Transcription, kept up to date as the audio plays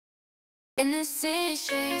Innocent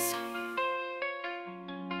shades,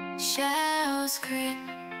 shadows creep.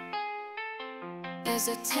 There's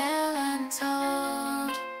a tale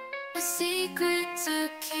untold, a secret to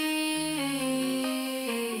keep.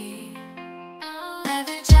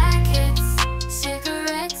 Leather jackets,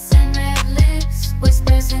 cigarettes and red lips,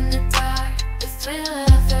 whispers in the dark, the thrill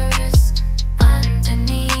of the risk. Under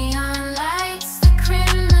neon lights, the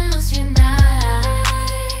criminals unite.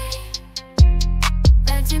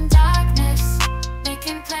 Bent in darkness,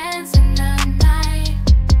 making plans in the night.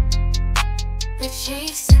 They're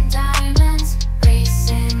chasing diamonds,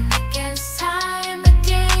 racing against time. A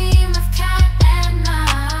game of cat and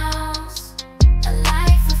mouse, a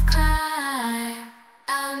life of crime.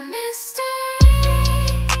 A mystery,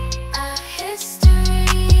 a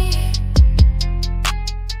history,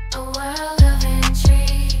 a world of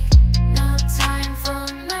intrigue. No time for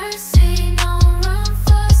mercy, no room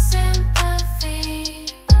for sympathy.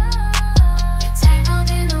 You're tangled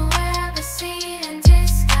in a web of seed and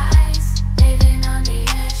disguise, living on the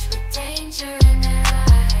edge with danger in their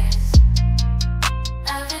eyes.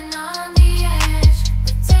 Living on the edge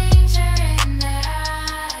with danger in their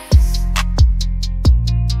eyes.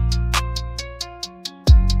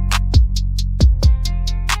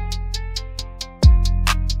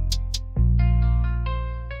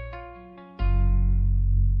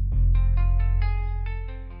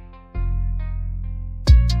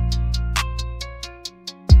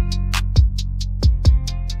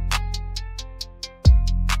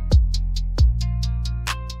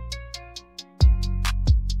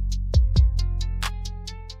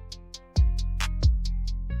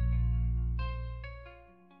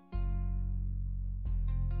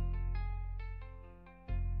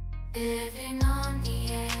 Living on the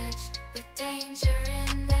edge with danger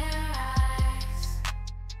in their eyes.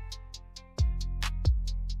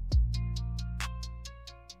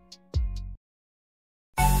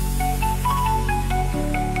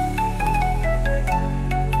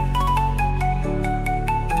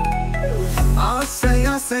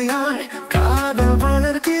 ஆசையாய் காதல்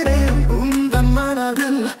வளர்க்கிறேன் உந்தன்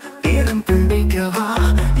மனதில் இடம் பிடிக்கவா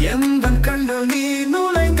எந்தன் கண்ணில் நீ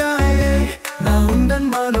நுழைந்தாயே நான் உந்தன்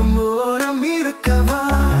மனம் ஓரம் இருக்கவா.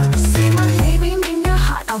 See my name in your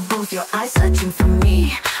heart, are both your eyes searching for me.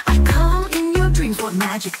 I come in your dreams, what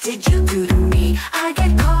magic did you do to me? I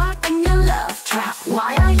get caught in your love trap,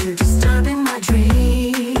 why are you disturbing my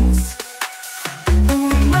dreams?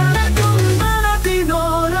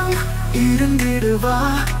 மனத்தினோரம் இருந்திடுவா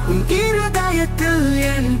உன் இருதயத்தில்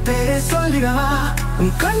என் பேரை சொல்லிடவா.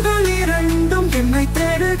 உன் கண்கள் இரண்டும் என்னை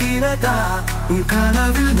தேடுகிறதா உன்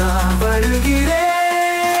கனவில் நான் வருகிறேன்.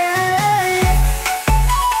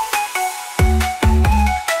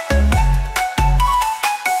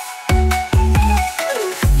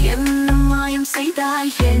 என்ன மாயம்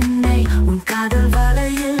செய்தாய் என்னை உன் காதல்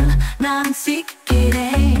வலையில் நான்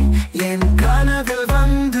சிக்கிறேன். என் கனவில்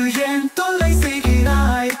வந்து என் தொல்லை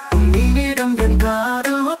செய்கிறாய் உன்னிடம் என்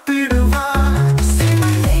காதல் ஒப்பிடுவா. See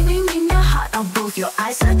my name in your heart, are both your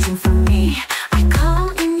eyes searching for me. I come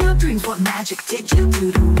in your dreams, what magic did you do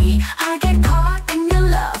to me? I get caught in your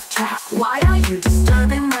love trap, why are you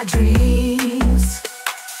disturbing my dreams?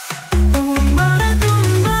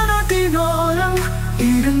 மனத்தினோரம்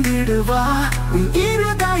இருந்திடுவா உன்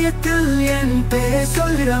இருதயத்தில் என் பேரை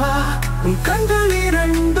சொல்லிடவா. உன் கண்கள்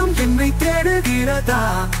இரண்டும் என்னை தேடுகிறதா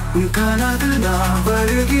உன் கனவில் நான்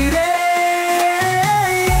வருகிறேன்.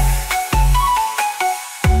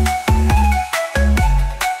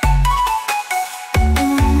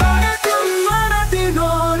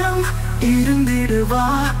 மனத்தினோரம் இருந்திடுவா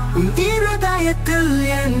உன் இருதயத்தில்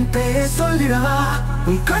என் பேரை சொல்லிடவா.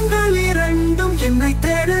 உன் கண்கள் இரண்டும் என்னை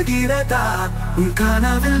தேடுகிறதா உன்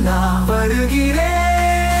கனவில் நான் வருகிறேன்.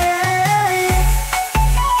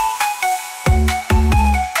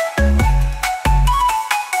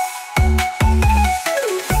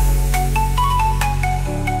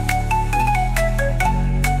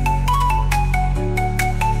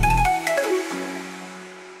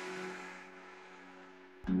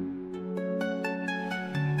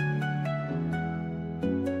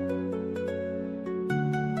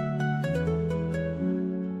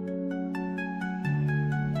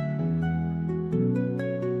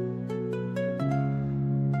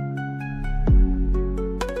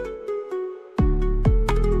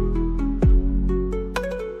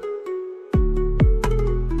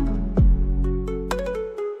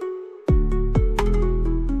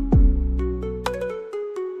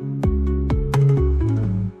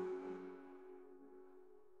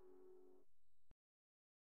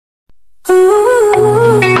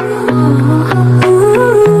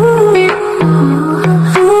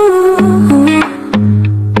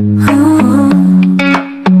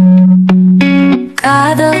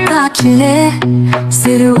 காற்றிலே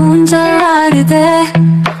சிறு ஊஞ்சல் ஆடுதே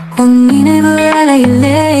உன் நினைவு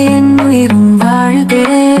அலையிலே என் உயிரும் வாழுதே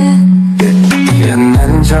என்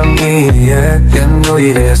நெஞ்சம் நீயே என்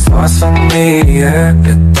உயிரே சுவாசம் நீயே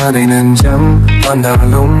எத்தனை நெஞ்சம்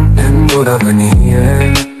வந்தாலும் என் உறவு நீயே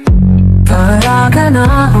தாயாக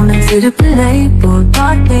நான் உன்னை சிறு பிள்ளை போல்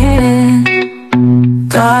பார்த்தேன்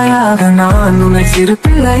தாயாக நான் உன்னை சிறு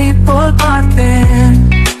பிள்ளை போல் பார்த்தேன்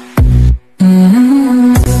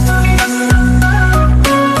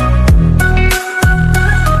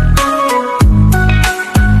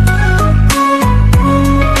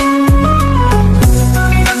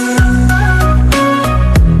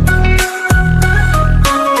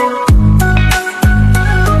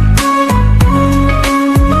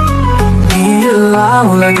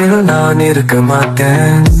உலகில் நான் இருக்க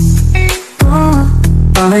மாட்டேன்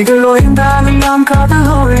அலைகள் ஓய்ந்தாலும் நாம் காதல்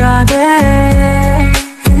ஓயாதே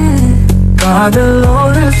காதல்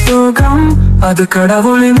ஒரு சுகம் அது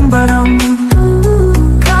கடவுளின் வரம்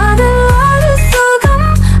காதல் ஒரு சுகம்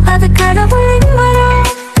அது கடவுளின் வரம்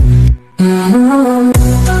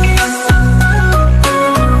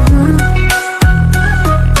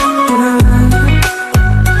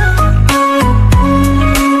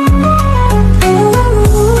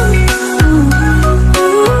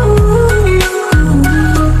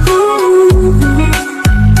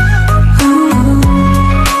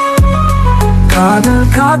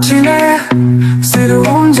காற்றிலே சிறு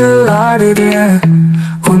ஊஞ்சல் ஆடுதே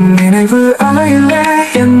உன் நினைவு அலையிலே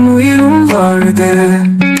என் உயிரும் வாழுதே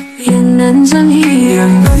என் நெஞ்சம் நீயே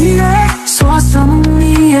என் உயிரே சுவாசம்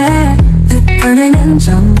நீயே எத்தனை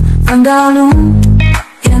நெஞ்சம் வந்தாலும்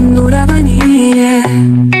என் உறவு நீயே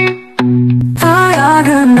தாயாக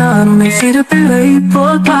நான் உன்னை சிறு பிள்ளை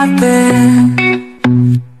போல் பார்த்தேன்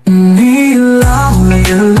நீ இல்லா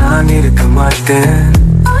உலகில் நான் இருக்க மாட்டேன்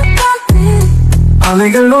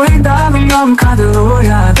அலைகள் ஓய்ந்தாலும் நாம் காதல்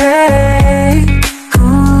ஓயாதே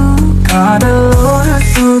காதல் ஒரு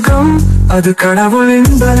சுகம் அது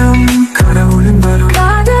கடவுளின் வரம் கடவுளின் வரம்